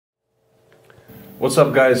What's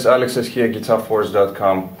up guys, Alex is here,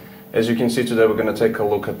 GuitarForce.com. As you can see today we're going to take a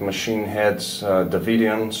look at Machine Head's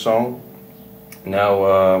Davidian song.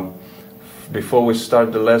 Now before we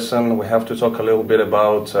start the lesson we have to talk a little bit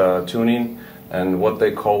about tuning and what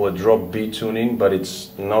they call a drop B tuning, but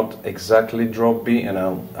it's not exactly drop B, and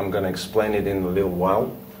I'm going to explain it in a little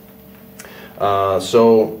while.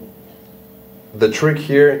 So the trick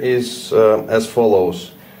here is as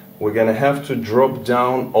follows. We're going to have to drop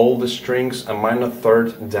down all the strings a minor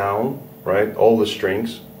third down, right? All the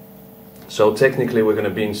strings. So technically we're going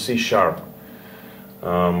to be in C sharp.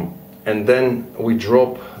 And then we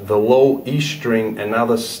drop the low E string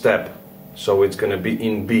another step. So it's going to be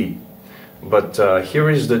in B. But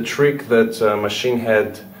here is the trick that Machine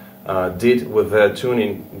Head did with their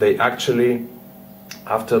tuning. They actually,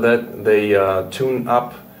 after that, they tune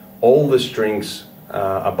up all the strings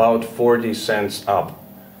about 40 cents up.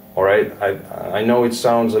 Alright, I know it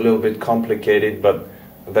sounds a little bit complicated, but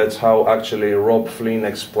that's how actually Rob Flynn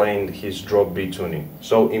explained his drop B tuning.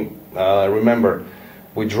 So remember,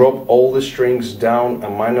 we drop all the strings down a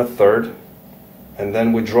minor third, and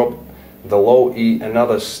then we drop the low E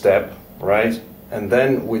another step, right? And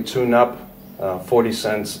then we tune up 40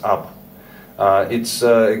 cents up. It's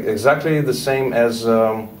exactly the same as,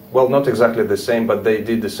 well, not exactly the same, but they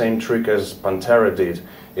did the same trick as Pantera did.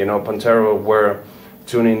 You know, Pantera were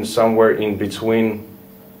tuning somewhere in between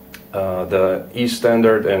the E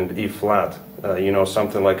standard and E flat, you know,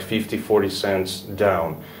 something like 50-40 cents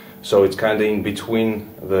down. So it's kind of in between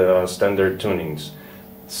the standard tunings.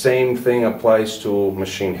 Same thing applies to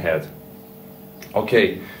Machine Head.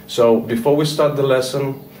 Okay, so before we start the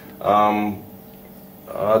lesson,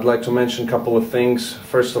 I'd like to mention a couple of things.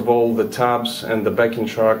 First of all, the tabs and the backing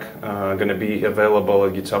track are going to be available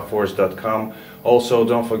at GuitarForce.com. Also,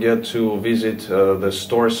 don't forget to visit the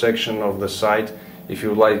store section of the site. If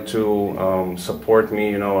you'd like to support me,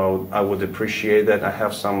 you know, I would appreciate that. I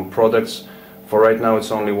have some products. For right now,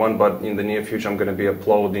 it's only one, but in the near future, I'm going to be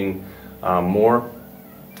uploading more,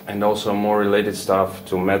 and also more related stuff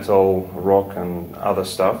to metal, rock, and other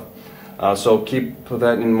stuff. So keep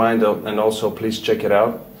that in mind, and also please check it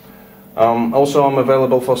out. Also, I'm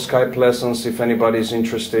available for Skype lessons if anybody is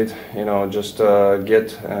interested. You know, just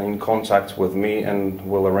get in contact with me and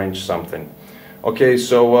we'll arrange something. Okay,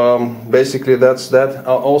 so basically that's that.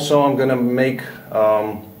 Also, I'm gonna make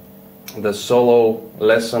the solo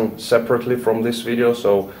lesson separately from this video,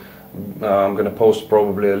 so I'm gonna post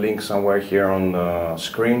probably a link somewhere here on the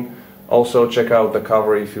screen. Also, check out the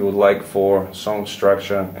cover if you would like for song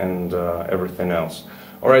structure and everything else.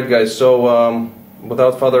 Alright guys, so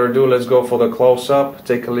without further ado, let's go for the close-up.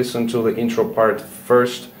 Take a listen to the intro part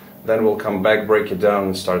first, then we'll come back, break it down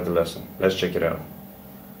and start the lesson. Let's check it out.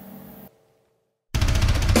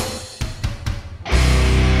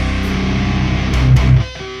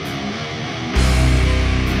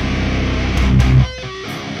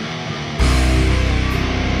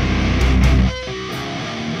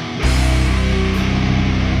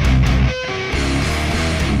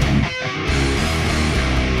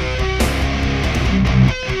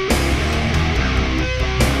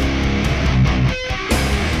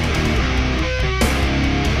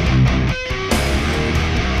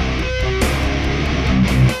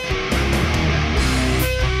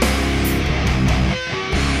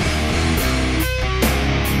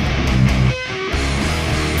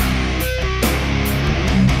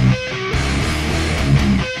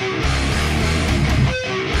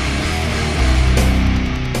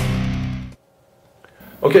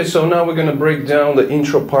 Okay, so now we're going to break down the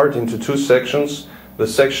intro part into two sections. The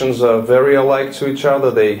sections are very alike to each other.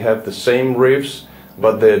 They have the same riffs,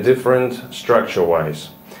 but they're different structure-wise.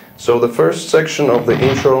 So the first section of the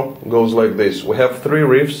intro goes like this. We have three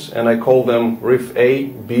riffs, and I call them riff A,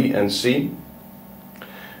 B, and C.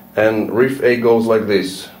 And riff A goes like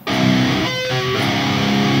this.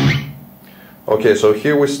 Okay, so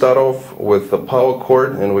here we start off with the power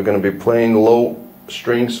chord, and we're going to be playing low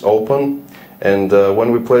strings open. And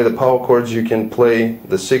when we play the power chords, you can play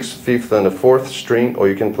the 6th, 5th, and the 4th string, or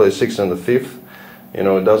you can play 6th and the 5th. You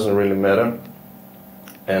know, it doesn't really matter.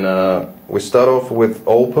 And we start off with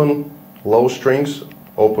open, low strings,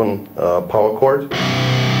 open power chord.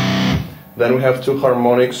 Then we have two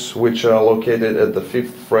harmonics, which are located at the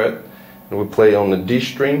 5th fret. And we play on the D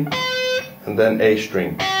string, and then A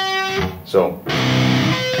string. So.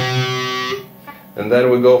 And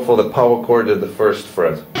then we go for the power chord at the 1st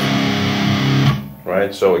fret.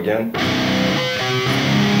 Right, so again.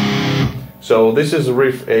 So this is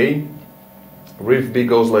riff A. Riff B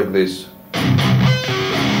goes like this.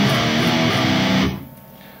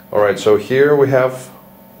 Alright, so here we have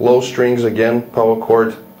low strings again, power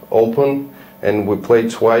chord open, and we play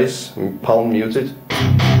twice, palm muted.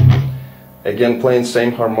 Again playing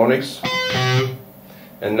same harmonics.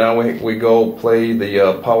 And now we go play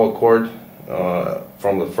the power chord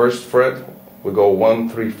from the first fret. We go 1,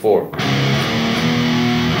 3, 4.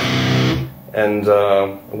 And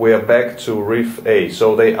we are back to riff A.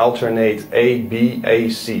 So they alternate A, B, A,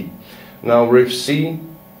 C. Now riff C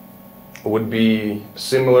would be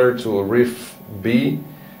similar to riff B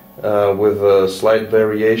with a slight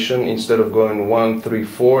variation. Instead of going 1, 3,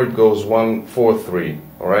 4, it goes 1, 4, 3.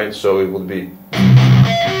 Alright, so it would be,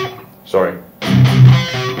 sorry.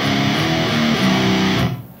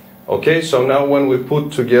 Okay, so now when we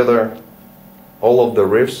put together all of the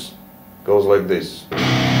riffs, it goes like this.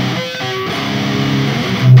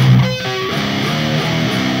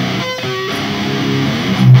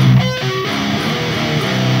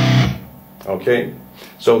 Okay,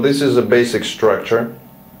 so this is a basic structure.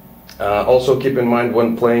 Also keep in mind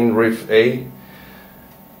when playing riff A,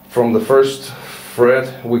 from the first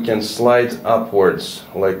fret we can slide upwards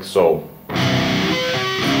like so.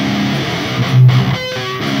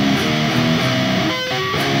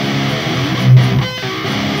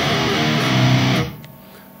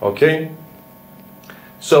 Okay,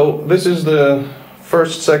 so this is the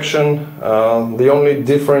first section. The only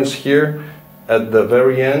difference here at the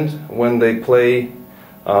very end when they play,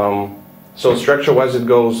 so structure wise it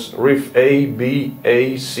goes riff A, B,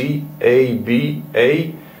 A, C, A, B,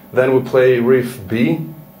 A, then we play riff B,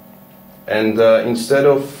 and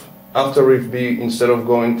after riff B, instead of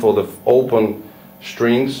going for the open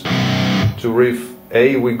strings to riff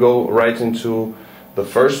A, we go right into the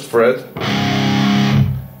first fret.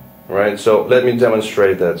 Right, so let me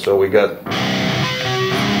demonstrate that. So we got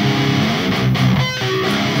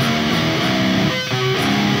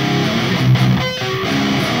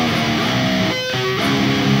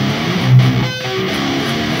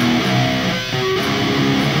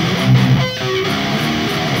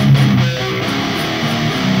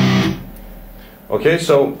okay,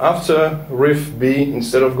 so after riff B,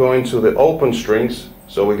 instead of going to the open strings,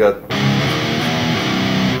 so we got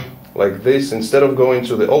like this. Instead of going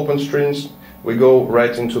to the open strings, we go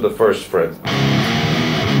right into the first fret.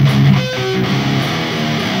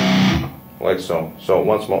 Like so. So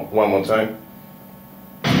one more time.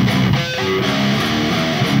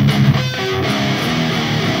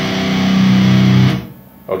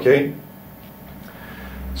 Okay.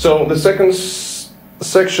 So the second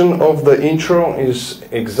section of the intro is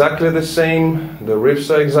exactly the same. The riffs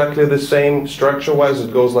are exactly the same. Structure wise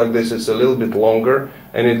it goes like this. It's a little bit longer,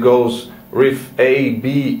 and it goes riff A,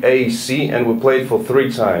 B, A, C, and we play it for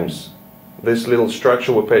 3 times. This little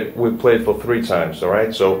structure we play it for 3 times.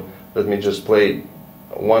 Alright, so let me just play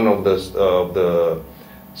one of the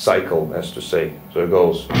cycle, as to say. So it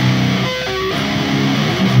goes.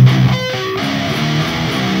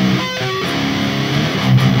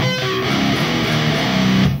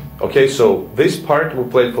 Okay, so this part we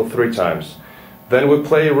played for 3 times. Then we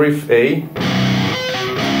play riff A.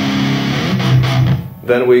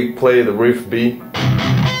 Then we play the riff B.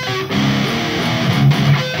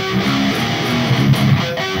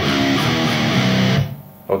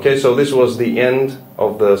 Okay, so this was the end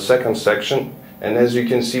of the second section, and as you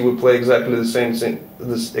can see, we play exactly the same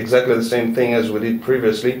thing as we did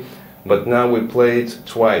previously, but now we play it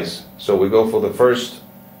twice. So we go for the first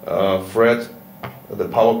fret, the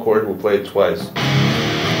power chord, we play it twice.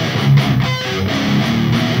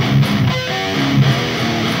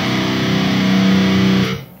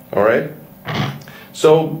 Alright,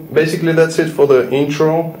 so basically that's it for the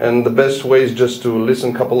intro, and the best way is just to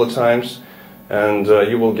listen a couple of times and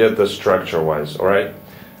you will get the structure wise. Alright,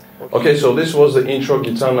 okay, so this was the intro,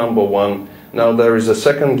 guitar number 1. Now there is a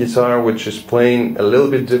second guitar which is playing a little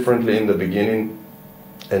bit differently in the beginning,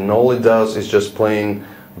 and all it does is just playing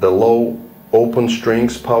the low open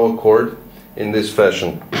strings power chord in this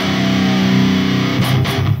fashion.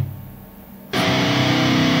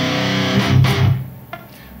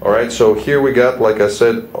 Alright, so here we got, like I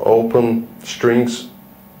said, open strings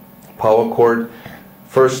power chord.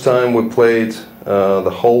 First time we played the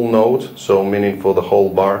whole note, so meaning for the whole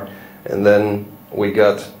bar, and then we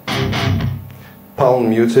got palm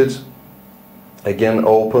muted, again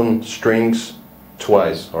open strings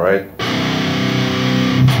twice. Alright,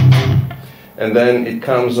 and then it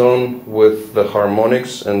comes on with the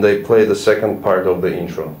harmonics, and they play the second part of the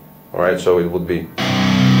intro. Alright, so it would be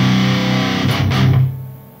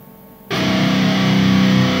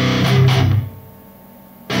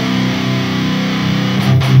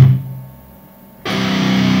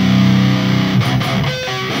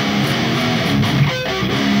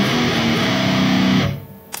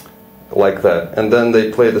like that, and then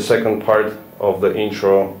they play the second part of the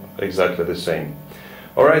intro exactly the same.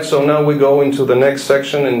 Alright, so now we go into the next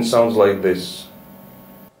section and it sounds like this.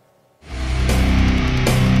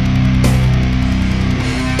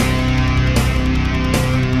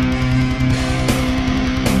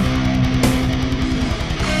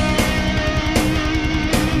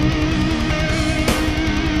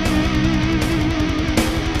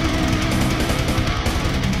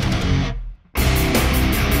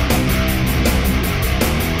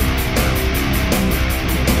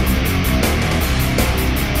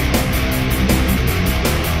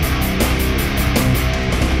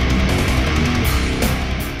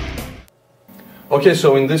 Okay,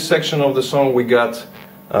 so in this section of the song we got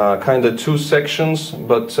kind of two sections,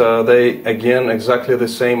 but they again exactly the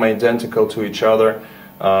same, identical to each other,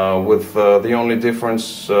 with the only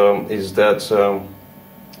difference is that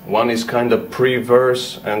one is kind of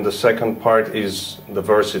pre-verse and the second part is the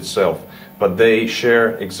verse itself, but they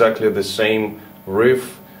share exactly the same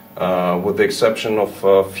riff with the exception of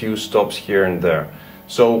a few stops here and there.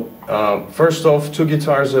 So first off, two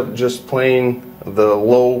guitars are just playing the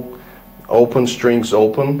low open strings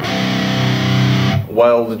open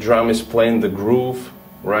while the drum is playing the groove,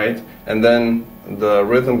 right? And then the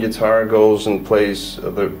rhythm guitar goes and plays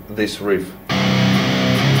this riff.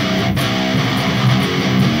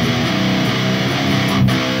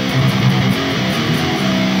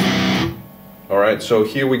 Alright, so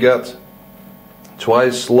here we got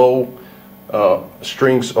twice low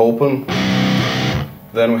strings open,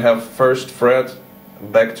 then we have first fret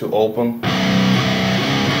back to open,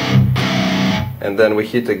 and then we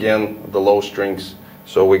hit again the low strings.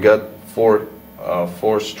 So we got four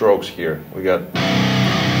strokes here. We got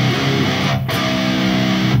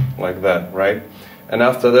like that, right? And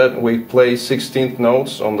after that we play 16th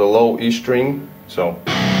notes on the low E string. So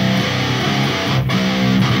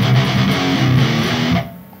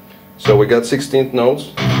we got 16th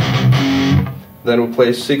notes. Then we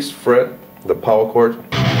play 6th fret, the power chord,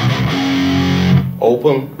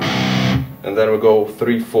 open, and then we go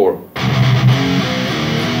 3, 4.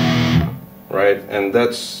 Right, and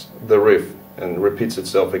that's the riff, and repeats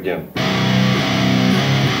itself again.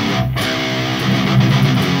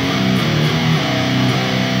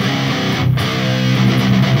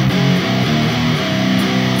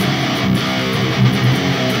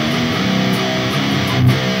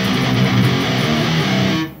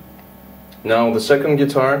 Now the second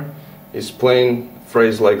guitar is playing a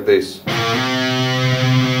phrase like this.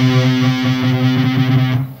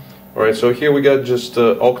 Alright, so here we got just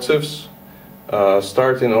octaves.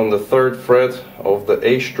 Starting on the 3rd fret of the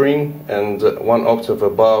A string and 1 octave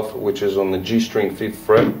above, which is on the G string 5th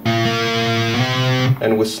fret,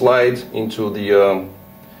 and we slide into the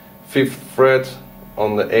 5th fret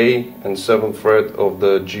on the A and 7th fret of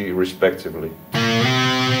the G respectively,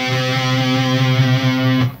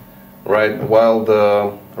 right, while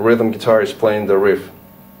the rhythm guitar is playing the riff.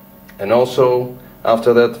 And also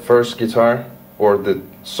after that, first guitar or the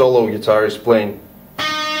solo guitar is playing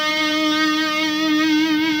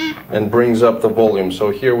and brings up the volume.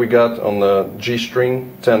 So here we got on the G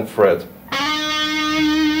string 10th fret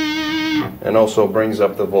and also brings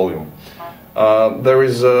up the volume. There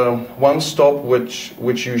is one stop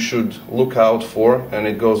which you should look out for, and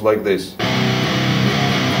it goes like this.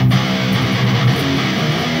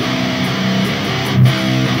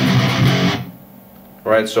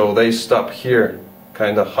 Right, so they stop here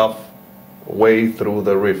kind of halfway through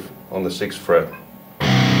the riff on the 6th fret.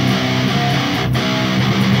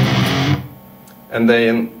 And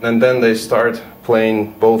then they start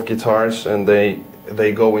playing both guitars, and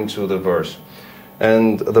they go into the verse.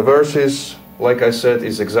 And the verse is, like I said,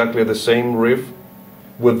 is exactly the same riff,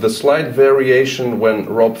 with the slight variation when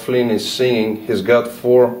Rob Flynn is singing. He's got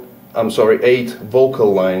 8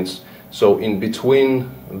 vocal lines. So in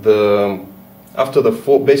between after the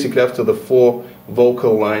 4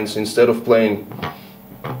 vocal lines, instead of playing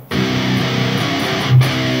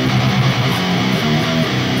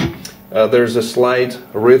there's a slight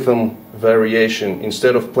rhythm variation.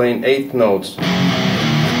 Instead of playing 8 notes,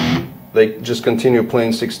 they just continue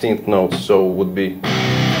playing 16th notes, so it would be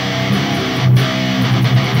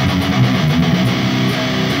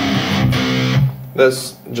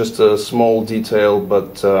that's just a small detail,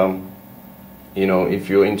 but you know, if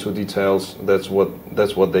you're into details, that's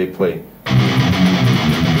what they play.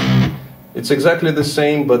 It's exactly the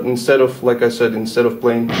same, but instead of, like I said, instead of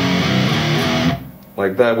playing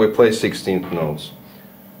like that, we play 16th notes.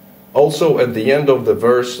 Also, at the end of the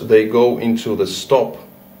verse, they go into the stop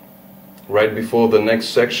right before the next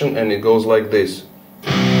section, and it goes like this.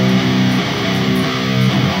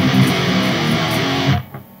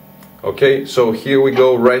 Okay, so here we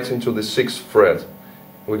go right into the 6th fret.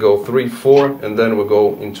 We go 3, 4, and then we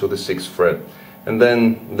go into the 6th fret. And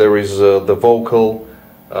then there is the vocal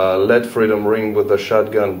lead freedom ring with the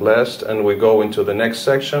shotgun blast, and we go into the next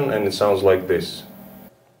section, and it sounds like this.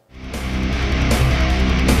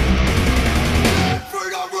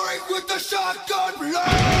 Freedom ring with the shotgun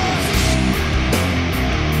blast.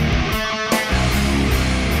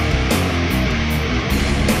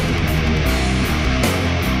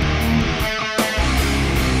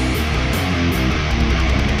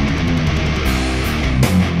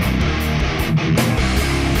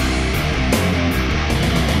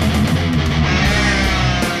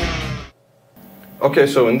 Okay,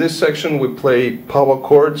 so in this section we play power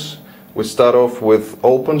chords. We start off with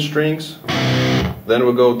open strings, then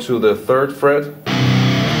we go to the 3rd fret,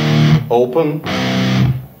 open,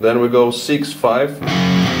 then we go 6, 5,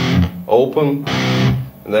 open,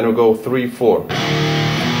 and then we go 3, 4.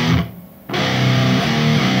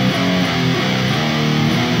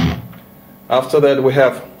 After that we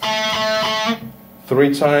have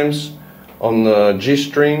 3 times on the G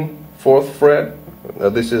string, 4th fret.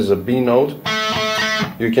 This is a B note.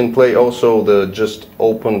 You can play also the just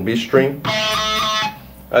open B string.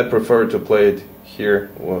 I prefer to play it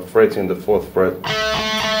here, fretting the 4th fret.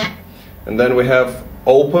 And then we have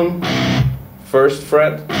open, 1st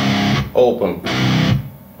fret, open.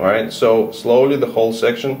 Alright, so slowly the whole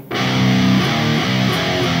section.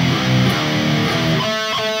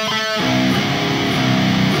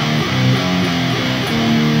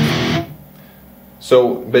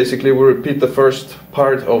 So basically we repeat the first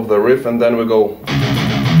part of the riff, and then we go,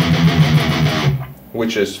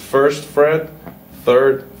 which is 1st fret,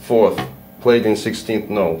 3rd, 4th, played in 16th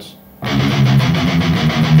notes.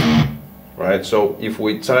 Right, so if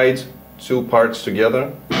we tied 2 parts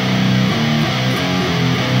together,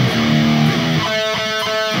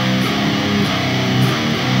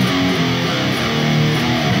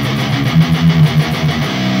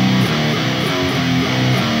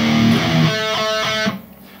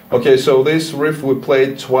 okay, so this riff we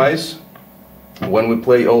played twice. When we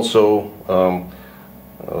play also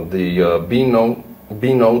the B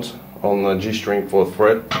note on the G string 4th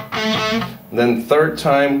fret. Then 3rd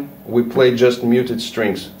time we play just muted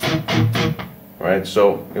strings. Right,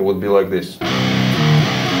 so it would be like this.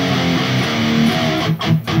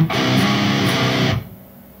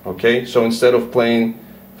 Okay, so instead of playing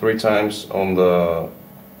 3 times on the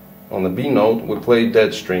B note, we play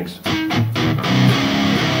dead strings.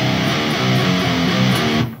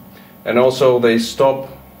 And also they stop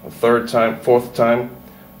a 3rd time, 4th time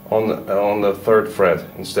on the 3rd fret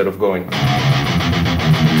instead of going.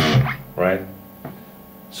 Right?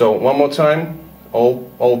 So one more time,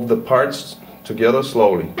 all the parts together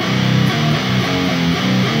slowly.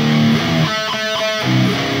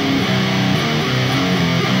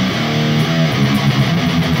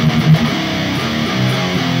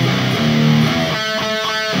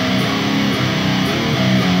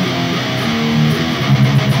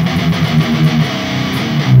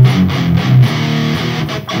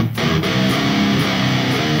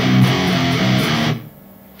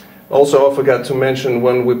 Also, I forgot to mention,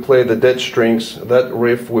 when we play the dead strings, that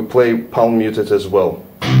riff we play palm muted as well.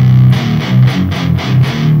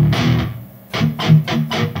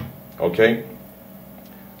 Okay?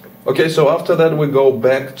 Okay, so after that we go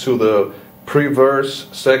back to the pre-verse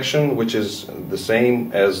section, which is the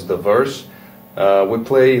same as the verse. We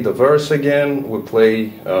play the verse again, we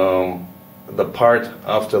play the part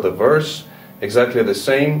after the verse, exactly the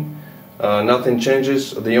same. Nothing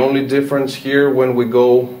changes. The only difference here, when we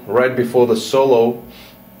go right before the solo,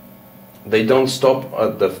 they don't stop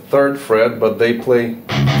at the 3rd fret, but they play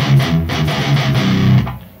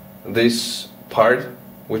this part,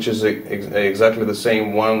 which is exactly the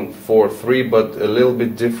same 1, 4, 3, but a little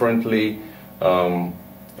bit differently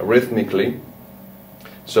rhythmically.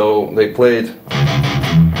 So they play it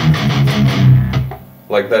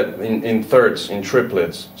like that in thirds, in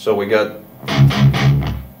triplets. So we got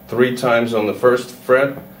 3 times on the 1st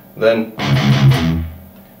fret, then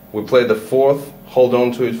we play the 4th, hold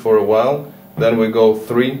on to it for a while, then we go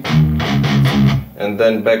 3, and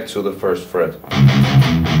then back to the 1st fret,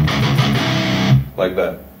 like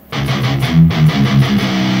that.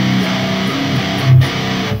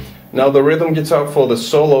 Now the rhythm guitar for the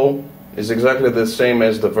solo is exactly the same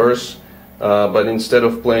as the verse, but instead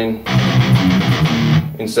of playing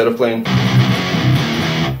the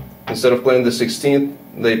 16th,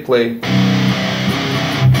 they play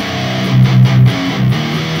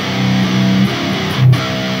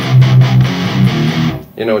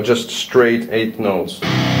just straight 8 notes.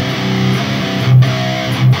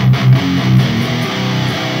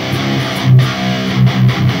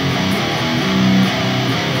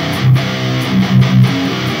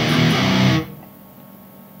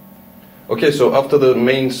 Okay, so after the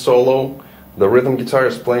main solo, the rhythm guitar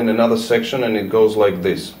is playing another section and it goes like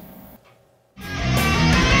this.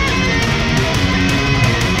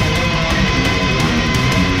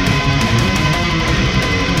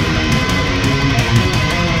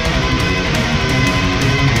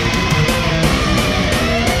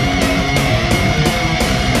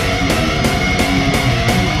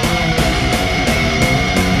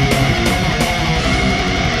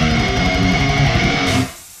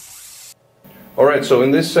 Alright, so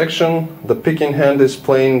in this section the picking hand is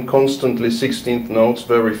playing constantly 16th notes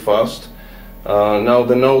very fast. Now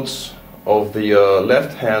the notes of the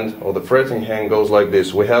left hand or the fretting hand goes like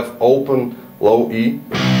this. We have open low E,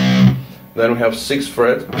 then we have 6th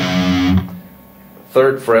fret,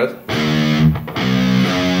 3rd fret,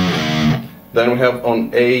 then we have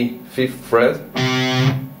on A 5th fret,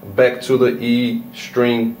 back to the E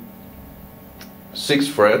string 6th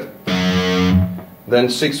fret, then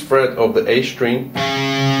 6th fret of the A string,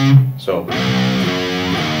 so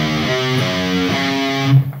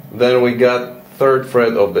then we got 3rd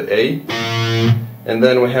fret of the A, and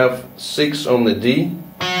then we have 6 on the D,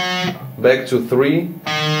 back to 3,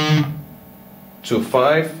 to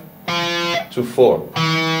 5, to 4.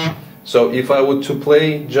 So if I were to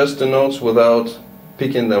play just the notes without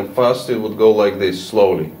picking them fast, it would go like this,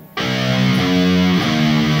 slowly.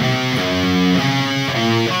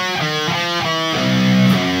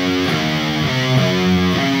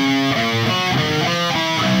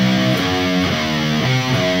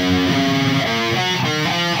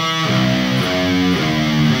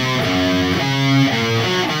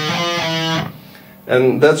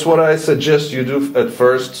 And that's what I suggest you do at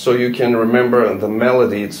first, so you can remember the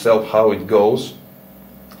melody itself, how it goes,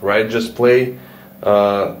 right? Just play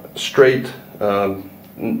straight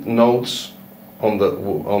notes with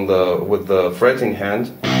the fretting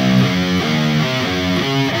hand.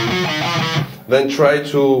 Then try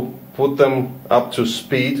to put them up to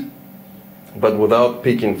speed, but without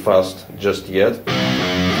picking fast just yet.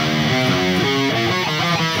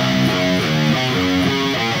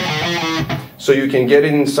 So you can get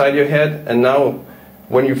it inside your head, and now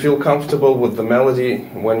when you feel comfortable with the melody,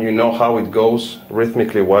 when you know how it goes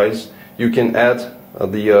rhythmically wise, you can add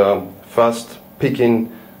the fast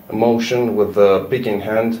picking motion with the picking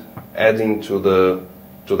hand, adding to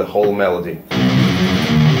the whole melody.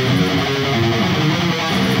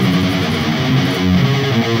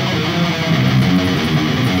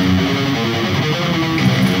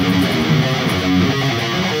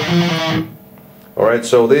 Alright,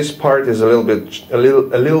 so this part is a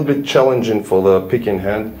little bit challenging for the picking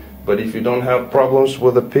hand, but if you don't have problems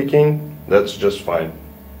with the picking, that's just fine.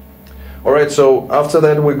 Alright, so after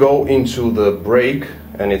that we go into the break,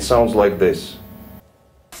 and it sounds like this.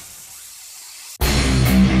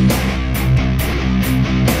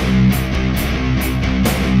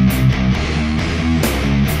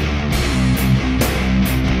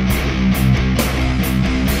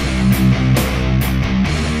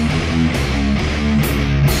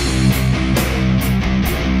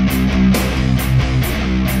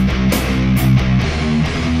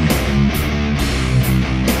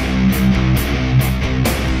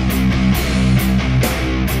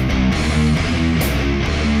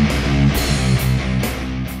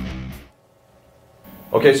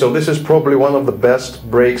 Okay, so this is probably one of the best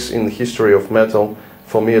breaks in the history of metal,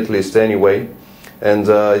 for me at least anyway. And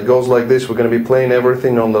it goes like this. We're going to be playing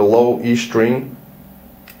everything on the low E string,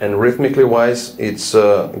 and rhythmically wise it's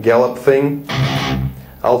a gallop thing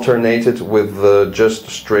alternated with just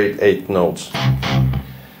straight 8 notes.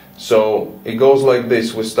 So it goes like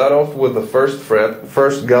this. We start off with the 1st fret.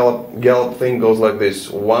 First gallop thing goes like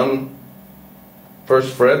this. 1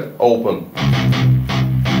 1st fret, open,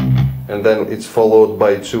 and then it's followed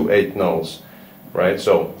by 2 8 notes, right?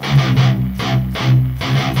 So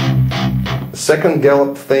the second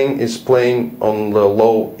gallop thing is playing on the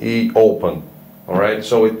low E open, all right?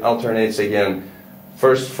 So it alternates again.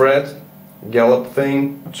 1st fret, gallop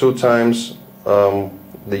thing, 2 times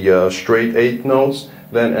the straight 8 notes,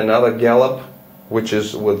 then another gallop, which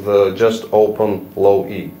is with just open low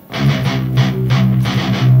E.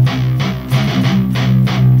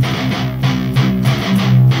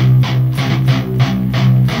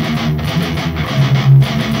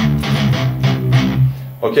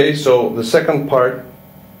 Okay, so the second part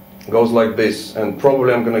goes like this, and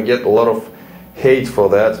probably I'm gonna get a lot of hate for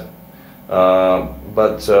that,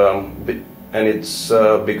 and it's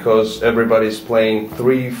because everybody's playing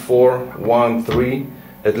 3 4 1 3.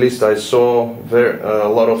 At least I saw a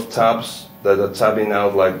lot of tabs that are tabbing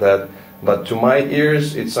out like that, but to my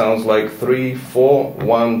ears it sounds like 3 4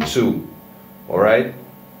 1 2. All right,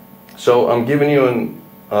 so I'm giving you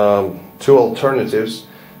two alternatives,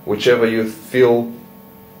 whichever you feel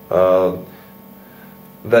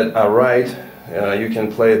that are right. You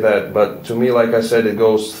can play that, but to me, like I said, it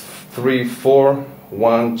goes 3, 4,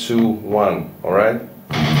 1, 2, 1. All right.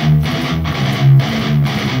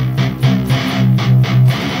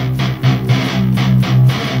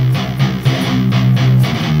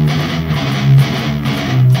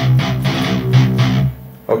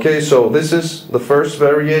 Okay, so this is the first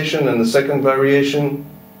variation, and the second variation,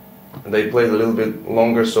 they played a little bit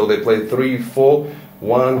longer, so they play 3, 4,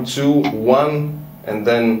 1, 2, 1, and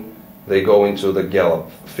then they go into the gallop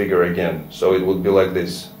figure again. So it would be like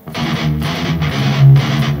this.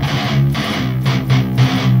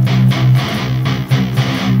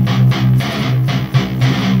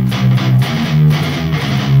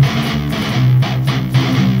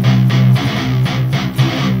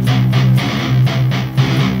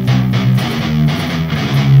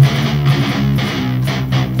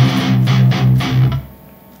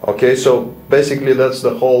 Okay, so basically that's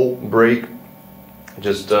the whole break.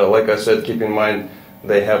 Just like I said, keep in mind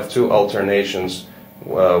they have two alternations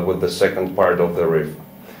with the second part of the riff.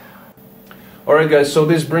 Alright guys, so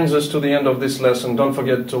this brings us to the end of this lesson. Don't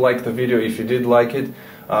forget to like the video if you did like it.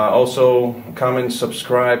 Also comment,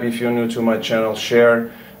 subscribe if you're new to my channel,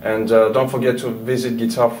 share, and don't forget to visit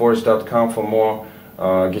GuitarForce.com for more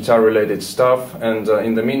guitar related stuff. And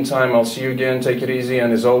in the meantime, I'll see you again. Take it easy,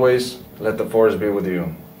 and as always, let the force be with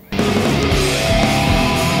you.